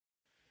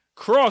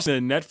Cross the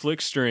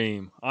Netflix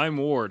stream. I'm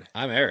Ward.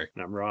 I'm Eric.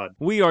 And I'm Rod.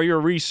 We are your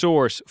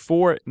resource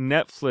for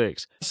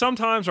Netflix.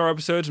 Sometimes our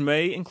episodes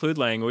may include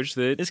language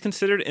that is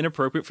considered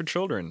inappropriate for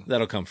children.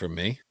 That'll come from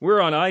me.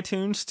 We're on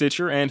iTunes,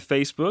 Stitcher, and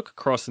Facebook.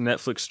 Cross the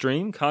Netflix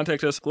stream.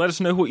 Contact us. Let us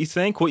know what you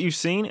think, what you've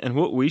seen, and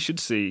what we should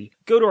see.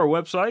 Go to our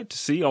website to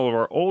see all of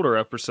our older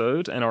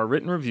episodes and our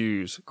written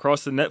reviews.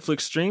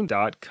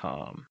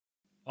 CrossTheNetflixStream.com.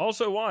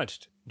 Also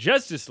watched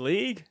Justice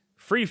League,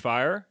 Free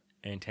Fire,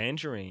 and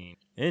Tangerine.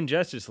 In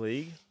Justice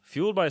League,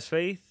 fueled by his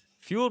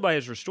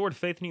restored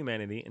faith in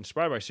humanity,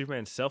 inspired by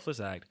Superman's selfless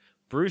act,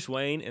 Bruce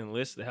Wayne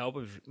enlists the help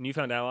of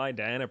newfound ally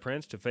Diana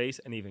Prince to face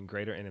an even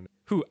greater enemy.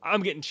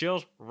 I'm getting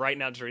chills right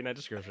now just reading that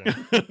description.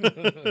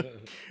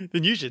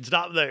 Then you should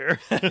stop there.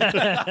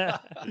 I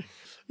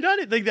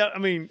didn't think that. I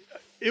mean,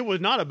 it was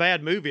not a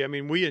bad movie. I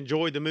mean, we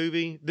enjoyed the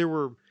movie.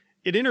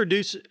 It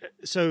introduced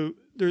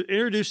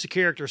the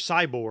character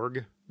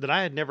Cyborg that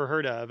I had never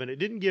heard of, and it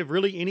didn't give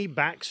really any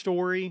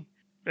backstory,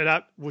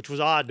 which was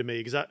odd to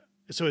me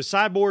So is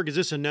Cyborg, is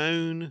this a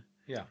known?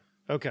 Yeah.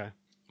 Okay.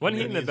 Wasn't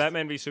he in the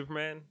Batman v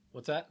Superman?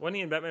 What's that? Wasn't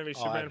he in Batman v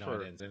Superman?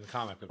 In the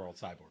comic world,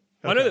 Cyborg.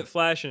 I know that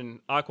Flash and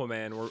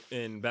Aquaman were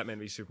in Batman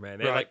v Superman.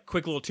 They had Right. like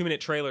quick little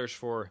 2-minute trailers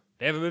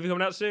they have a movie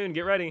coming out soon.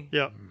 Get ready.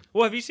 Yeah.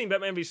 Well, have you seen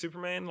Batman v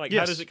Superman? Like, how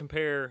Yes. does it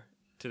compare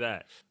to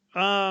that?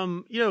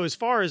 As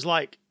far as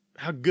like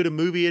how good a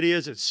movie it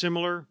is, it's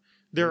similar.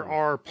 There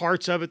are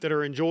parts of it that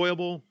are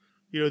enjoyable.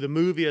 The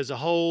movie as a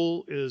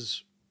whole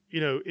is,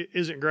 it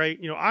isn't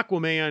great.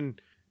 Aquaman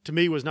to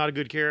me was not a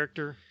good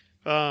character.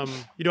 I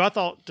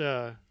thought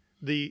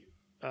they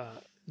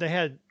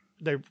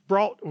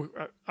brought,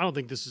 I don't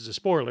think this is a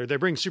spoiler. They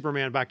bring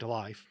Superman back to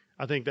life.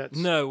 I think that's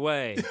No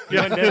way. He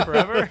went dead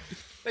forever?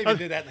 They even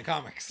did that in the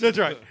comics. That's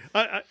right.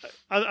 I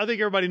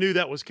think everybody knew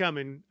that was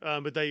coming,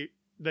 but they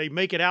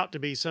make it out to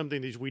be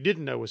something that we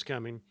didn't know was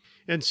coming.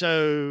 And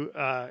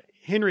so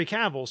Henry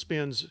Cavill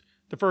spends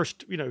the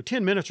first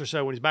 10 minutes or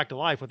so when he's back to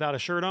life without a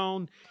shirt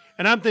on.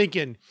 And I'm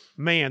thinking,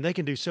 man, they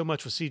can do so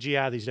much with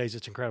CGI these days.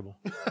 It's incredible.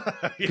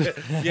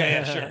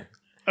 yeah, sure.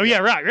 Oh, yeah,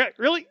 right.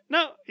 Really?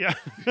 No. Yeah.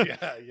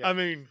 Yeah. I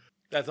mean,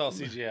 That's all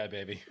CGI,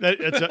 baby. I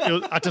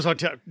just want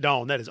to tell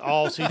Dawn, that is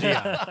all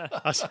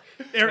CGI.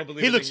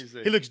 He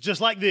looks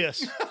just like this.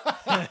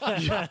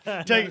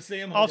 See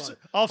him? Hold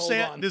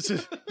Offset. on. This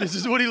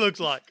is what he looks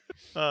like.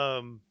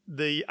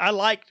 I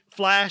liked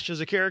Flash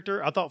as a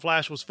character. I thought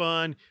Flash was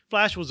fun.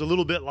 Flash was a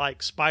little bit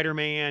like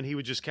Spider-Man. He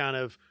was just kind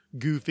of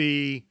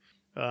goofy.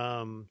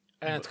 And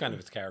it's kind of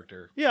its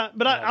character. Yeah,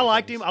 but I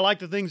liked him. I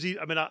liked the things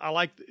I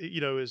liked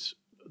his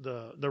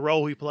the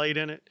role he played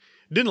in it.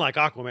 Didn't like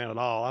Aquaman at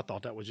all. I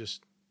thought he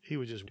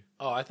was just.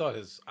 Oh, I thought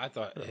he's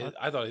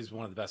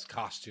one of the best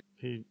costumes.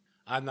 He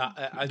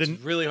It's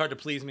really hard to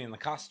please me in the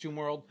costume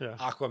world. Yeah.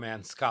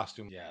 Aquaman's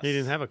costume. Yes. he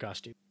didn't have a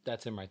costume.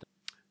 That's him right there.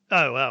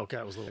 Oh, well, okay,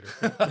 that was later.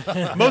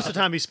 Most of the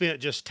time he spent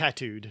just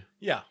tattooed.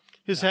 Yeah.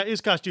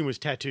 His costume was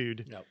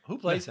tattooed. No. Who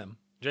plays him?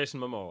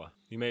 Jason Momoa.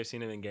 You may have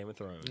seen him in Game of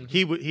Thrones.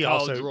 He Khal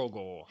also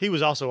Drogo. he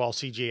was also all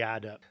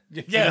CGI'd up.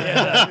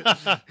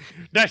 Yeah.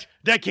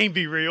 That can't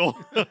be real.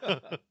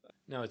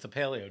 No, it's a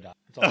paleo dye.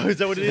 Oh, is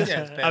that what it is?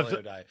 Yeah, it's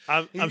paleo dye.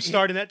 I'm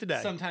starting that today.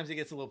 Sometimes he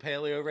gets a little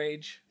paleo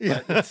rage,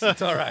 but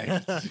it's all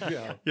right.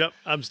 Yeah. Yep,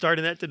 I'm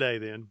starting that today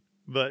then.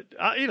 But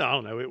I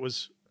don't know. It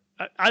was.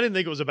 I didn't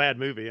think it was a bad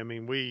movie. I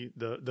mean,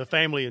 the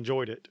family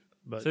enjoyed it.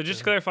 But So just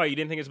to clarify, you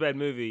didn't think it's a bad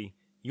movie.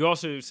 You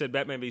also said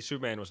Batman v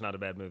Superman was not a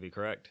bad movie,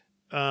 correct?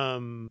 I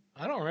don't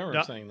remember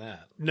him saying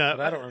that. No,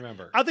 but I don't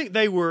remember. I think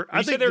they were.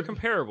 You said they were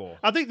comparable.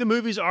 I think the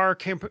movies are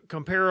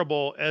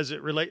comparable as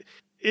it relates.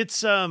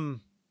 It's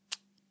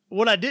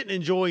what I didn't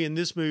enjoy in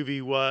this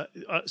movie was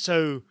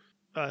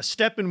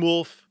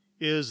Steppenwolf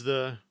is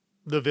the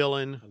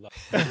villain.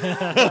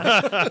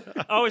 I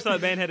always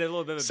thought Man had a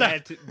little bit of a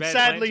bad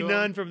sadly slant to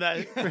none him. from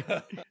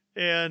that.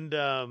 And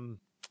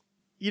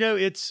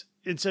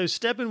so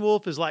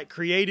Steppenwolf is like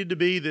created to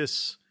be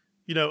this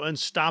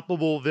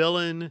unstoppable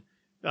villain,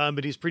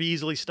 but he's pretty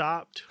easily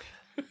stopped.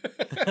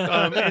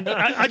 And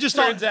I just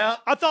Turns out.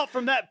 I thought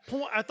from that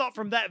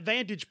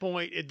vantage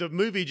point, the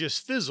movie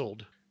just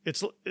fizzled.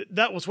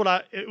 That was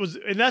what it was,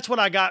 and that's what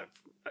I got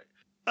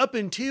up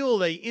until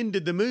they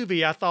ended the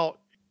movie. I thought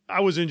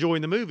I was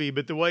enjoying the movie,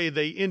 but the way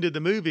they ended the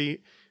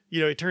movie,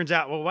 it turns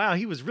out, well, wow,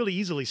 he was really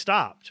easily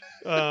stopped.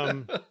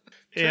 But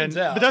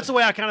that's the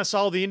way I kind of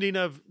saw the ending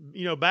of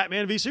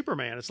Batman v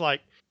Superman. It's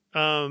like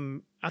I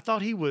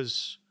thought he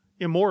was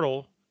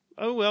immortal.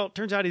 Oh well, it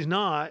turns out he's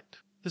not.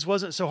 This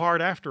wasn't so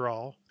hard after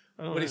all.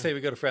 What do you say we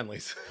go to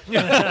friendlies?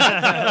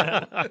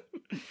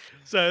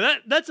 So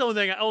that's the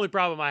only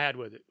problem I had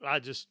with it.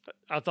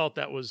 I thought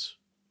that was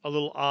a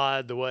little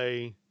odd the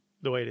way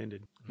it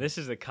ended. This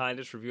is the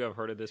kindest review I've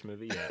heard of this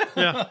movie yet.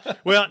 Yeah.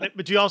 Well,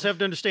 but you also have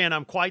to understand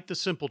I'm quite the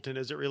simpleton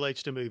as it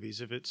relates to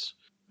movies.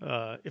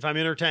 If I'm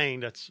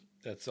entertained,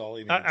 That's all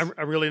he needs. I'm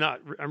really not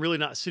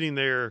sitting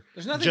there.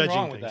 There's nothing judging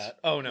wrong with things. that.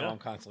 Oh no, I'm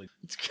constantly.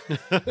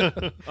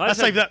 I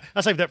save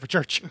that for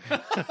church.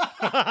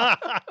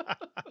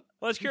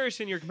 Well, I was curious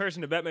in your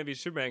comparison to Batman v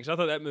Superman because I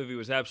thought that movie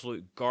was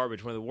absolute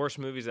garbage, one of the worst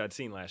movies I'd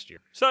seen last year.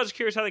 So I was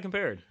curious how they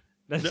compared.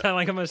 Doesn't sound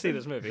like I'm going to see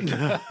this movie.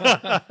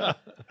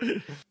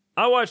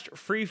 I watched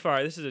Free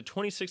Fire. This is a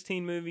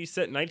 2016 movie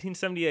set in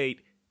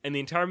 1978, and the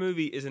entire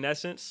movie is, in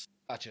essence...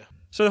 Gotcha.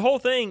 So the whole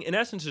thing, in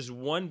essence, is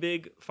one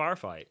big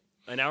firefight.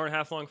 An hour and a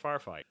half long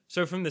firefight.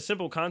 So from the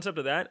simple concept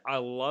of that, I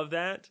love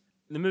that.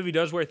 The movie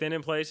does wear thin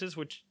in places,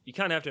 which you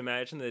kind of have to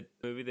imagine that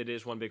a movie that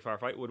is one big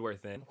firefight would wear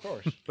thin. Of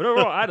course. But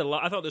overall,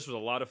 I thought this was a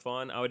lot of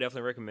fun. I would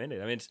definitely recommend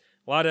it. I mean,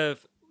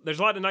 there's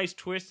a lot of nice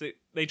twists that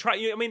they try.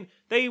 I mean,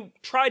 they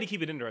try to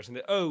keep it interesting.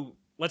 That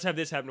let's have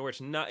this happen where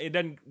it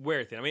doesn't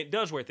wear thin. I mean, it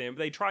does wear thin, but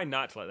they try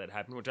not to let that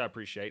happen, which I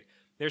appreciate.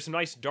 There's some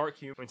nice dark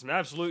humor and some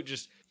absolute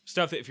just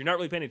stuff that if you're not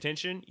really paying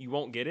attention, you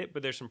won't get it.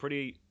 But there's some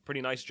pretty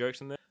nice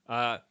jokes in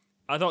there.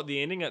 I thought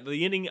the ending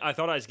I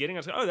thought I was getting, I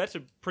was like, oh, that's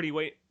a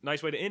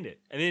nice way to end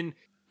it. And then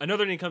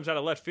another ending comes out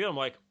of left field. I'm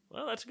like,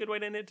 well, that's a good way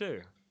to end it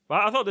too.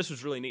 But I thought this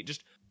was really neat.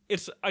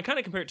 I kind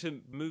of compare it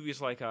to movies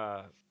like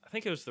I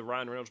think it was the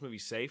Ryan Reynolds movie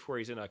Safe, where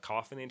he's in a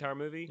coffin the entire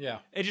movie. Yeah,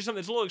 it's just something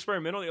that's a little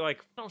experimental. You're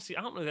like, I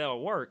don't know if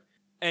that'll work.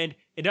 And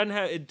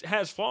it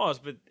has flaws,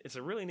 but it's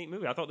a really neat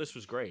movie. I thought this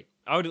was great.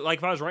 I would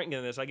if I was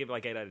ranking this, I'd give it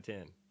like 8 out of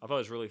 10. I thought it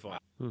was really fun.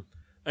 And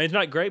it's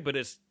not great, but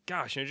it's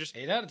just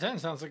 8 out of 10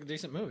 sounds like a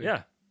decent movie.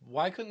 Yeah.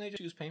 Why couldn't they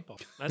just use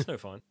paintball? That's no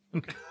fun.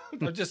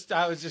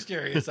 I was just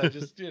curious. I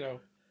just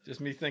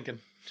just me thinking,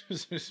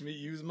 just me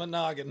using my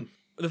noggin.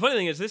 The funny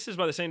thing is, this is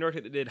by the same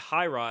director that did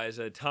High Rise,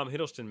 a Tom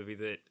Hiddleston movie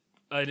that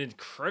an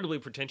incredibly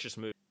pretentious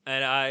movie.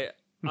 And I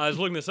was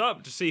looking this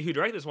up to see who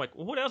directed this. I'm like,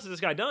 well, what else has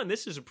this guy done?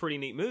 This is a pretty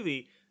neat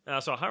movie. And I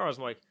saw High Rise.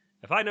 I'm like,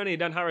 if I'd known he had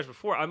done High Rise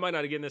before, I might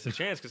not have given this a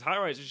chance, because High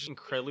Rise is just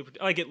incredibly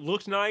it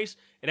looked nice.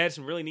 It had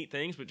some really neat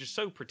things, but just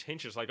so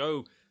pretentious. Like,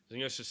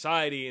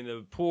 society and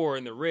the poor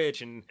and the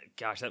rich, and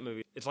gosh, that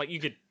movie. It's like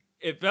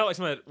it felt like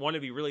something that wanted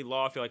to be really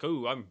lofty. Like,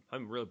 I'm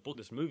really built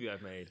this movie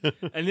I've made.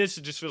 And this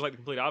just feels like the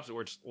complete opposite,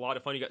 where it's a lot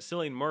of fun. You got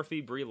Cillian Murphy,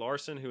 Brie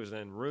Larson, who was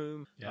in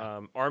Room,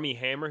 Armie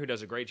Hammer, who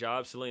does a great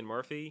job, Cillian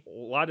Murphy. A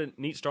lot of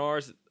neat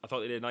stars. I thought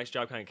they did a nice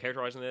job kind of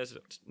characterizing this.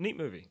 It's a neat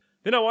movie.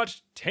 Then I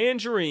watched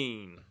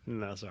Tangerine.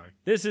 No, sorry.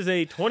 This is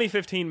a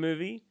 2015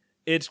 movie.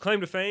 Its claim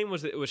to fame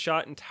was that it was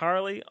shot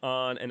entirely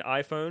on an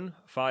iPhone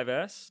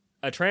 5S.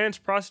 A trans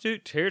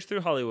prostitute tears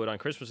through Hollywood on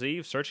Christmas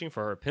Eve searching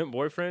for her pimp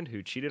boyfriend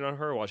who cheated on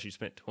her while she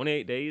spent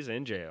 28 days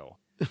in jail.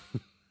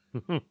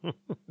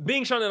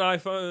 Being shot on an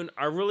iPhone,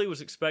 I really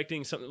was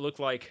expecting something that looked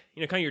like,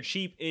 kind of your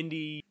cheap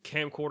indie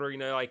camcorder,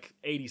 like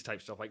 80s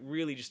type stuff, like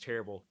really just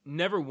terrible.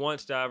 Never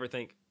once did I ever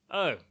think,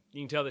 oh,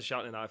 you can tell this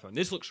shot in an iPhone.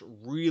 This looks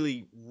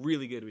really,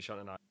 really good to be shot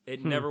in an iPhone.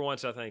 It never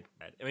once, I think.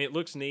 I mean, it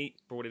looks neat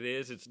for what it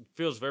is. It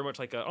feels very much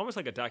like almost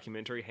like a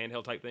documentary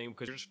handheld type thing,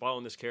 because you're just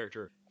following this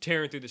character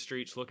tearing through the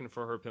streets looking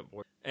for her pimp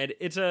boy. And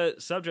it's a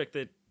subject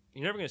that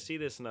you're never going to see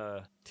this in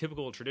a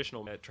typical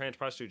traditional trans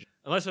prostitute.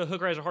 Unless a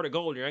hooker has a heart of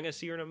gold, you're not going to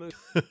see her in a movie.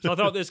 So I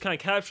thought this kind of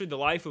captured the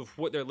life of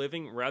what they're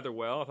living rather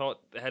well. I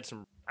thought it had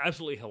some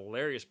absolutely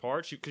hilarious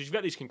parts, because you've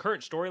got these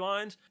concurrent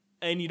storylines,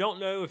 and you don't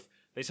know if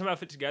they somehow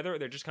fit together, or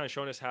they're just kind of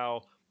showing us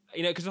how,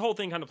 because the whole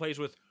thing kind of plays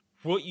with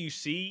what you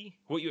see,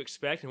 what you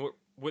expect, and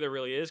what there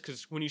really is.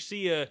 Because when you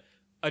see a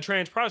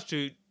trans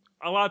prostitute,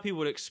 a lot of people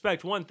would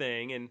expect one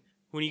thing, and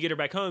when you get her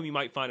back home, you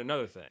might find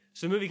another thing.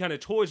 So the movie kind of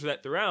toys with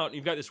that throughout. And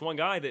you've got this one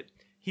guy that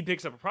he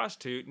picks up a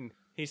prostitute, and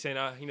he's saying,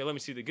 let me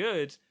see the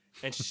goods.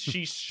 And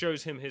she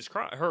shows him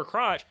her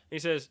crotch, and he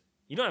says,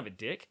 you don't have a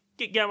dick.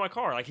 Get out of my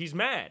car. Like, he's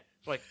mad.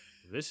 It's like,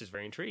 this is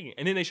very intriguing.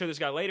 And then they show this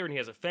guy later, and he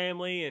has a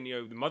family, and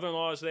the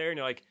mother-in-law is there, and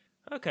you're like,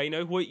 okay,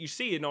 what you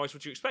see isn't always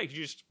what you expect.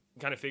 You just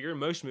kind of figure in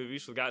most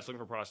movies, the guy's looking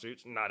for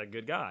prostitutes, not a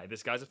good guy.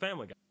 This guy's a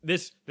family guy.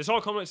 This all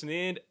culminates in the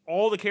end.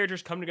 All the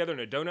characters come together in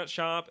a donut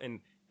shop, and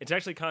it's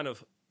actually kind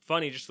of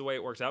funny just the way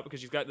it works out,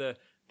 because you've got the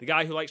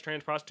guy who likes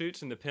trans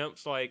prostitutes, and the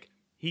pimp's like,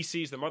 he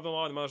sees the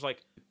mother-in-law, and the mother's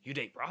like, you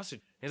date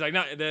prostitutes? He's like,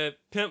 no. The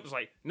pimp's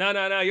like, no,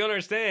 you don't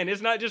understand.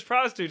 It's not just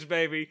prostitutes,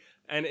 baby.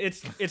 And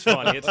it's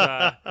funny. It's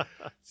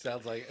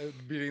sounds like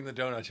beating the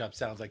donut shop.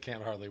 Sounds like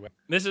Can't Hardly Wait.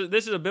 This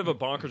is a bit of a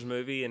bonkers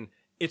movie, and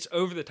it's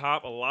over the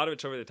top. A lot of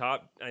it's over the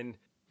top, and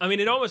I mean,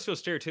 it almost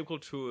feels stereotypical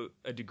to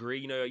a degree.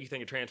 You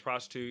think a trans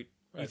prostitute,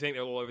 right. You think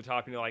they're a little over the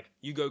top, and you're like,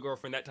 you go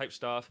girlfriend, that type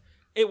stuff.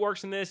 It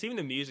works in this. Even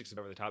the music's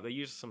over the top. They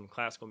use some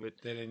classical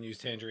music. They didn't use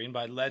Tangerine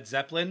by Led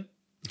Zeppelin.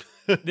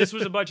 This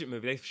was a budget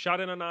movie. They shot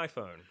it on an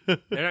iPhone. They're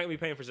not going to be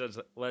paying for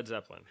Led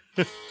Zeppelin.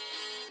 You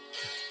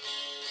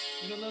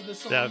don't know this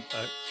song? Yeah,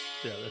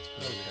 that's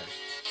okay.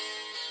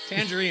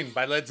 Tangerine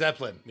by Led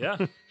Zeppelin. Yeah.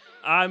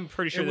 I'm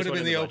pretty sure it would have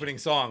been the opening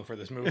song for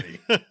this movie.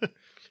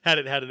 Had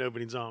it had an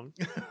opening song.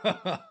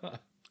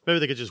 Maybe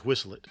they could just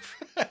whistle it.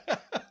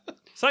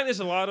 It's like this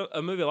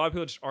a movie a lot of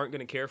people just aren't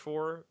going to care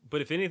for,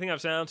 but if anything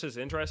I've found is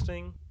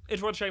interesting,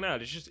 it's worth checking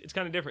out. It's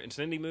kind of different. It's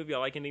an indie movie. I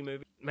like indie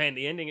movies. Man,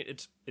 the ending,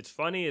 it's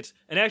funny.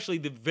 And actually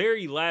the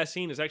very last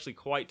scene is actually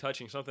quite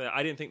touching. Something that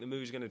I didn't think the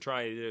movie was going to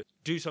try to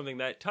do something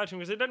that touching,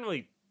 because it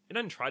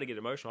doesn't try to get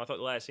emotional. I thought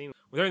the last scene,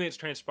 with everything that's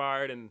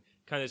transpired and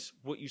kind of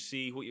what you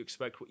see, what you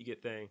expect, what you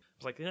get thing, I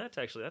was like, yeah, that's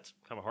kind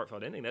of a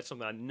heartfelt ending. That's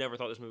something I never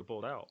thought this movie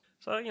pulled out.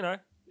 So,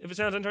 if it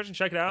sounds interesting,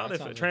 check it out.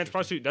 If a trans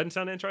prostitute doesn't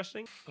sound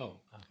interesting,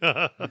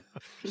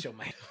 show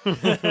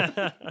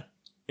man.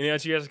 Anything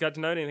else you guys got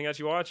to know? Anything else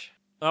you watch?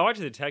 I watched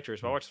The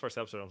Detectors, but I watched the first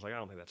episode. I was like, I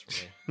don't think that's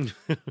for me.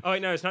 Oh,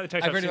 wait, no, it's not The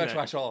Detectors. I pretty I've much seen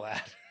watched all of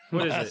that.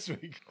 What is last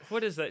it? week.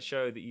 What is that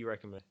show that you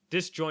recommend?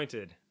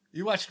 Disjointed.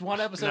 You watched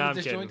one episode No, of I'm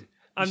Disjointed? kidding.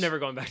 I'm never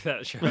going back to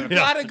that show. You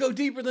gotta go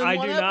deeper than I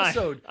one do not.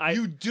 episode. I-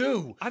 You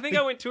do. I think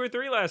I went 2 or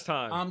 3 last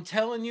time. I'm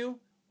telling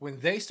you, when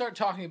they start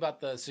talking about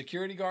the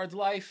security guard's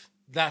life,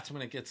 that's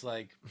when it gets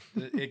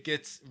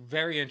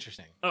very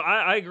interesting. Oh,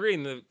 I agree.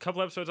 In the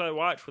couple episodes I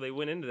watched where they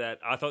went into that,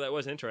 I thought that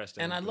was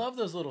interesting. And I love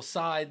those little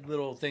side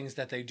little things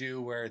that they do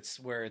where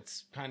it's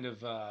kind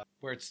of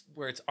where it's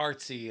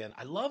artsy, and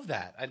I love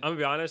that. I'm gonna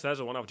be honest, that was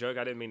a one-off joke.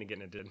 I didn't mean to get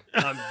into it.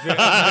 I'm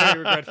very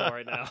regretful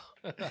right now.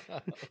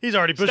 He's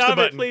already pushed Stop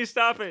the it, button. please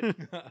stop it.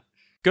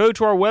 Go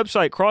to our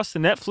website,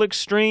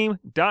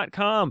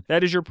 crossthenetflixstream.com.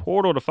 That is your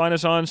portal to find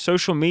us on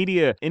social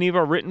media, any of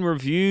our written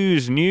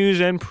reviews, news,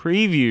 and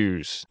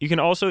previews. You can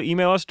also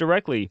email us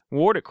directly,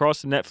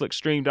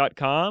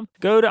 ward@crossthenetflixstream.com.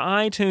 Go to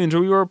iTunes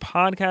or your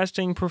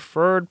podcasting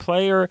preferred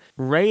player.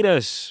 Rate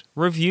us,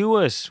 review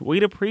us.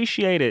 We'd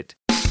appreciate it.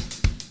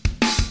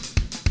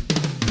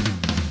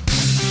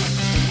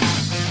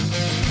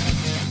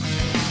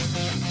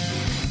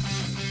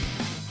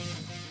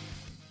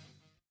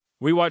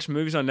 We watch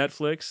movies on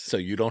Netflix. So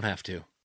you don't have to.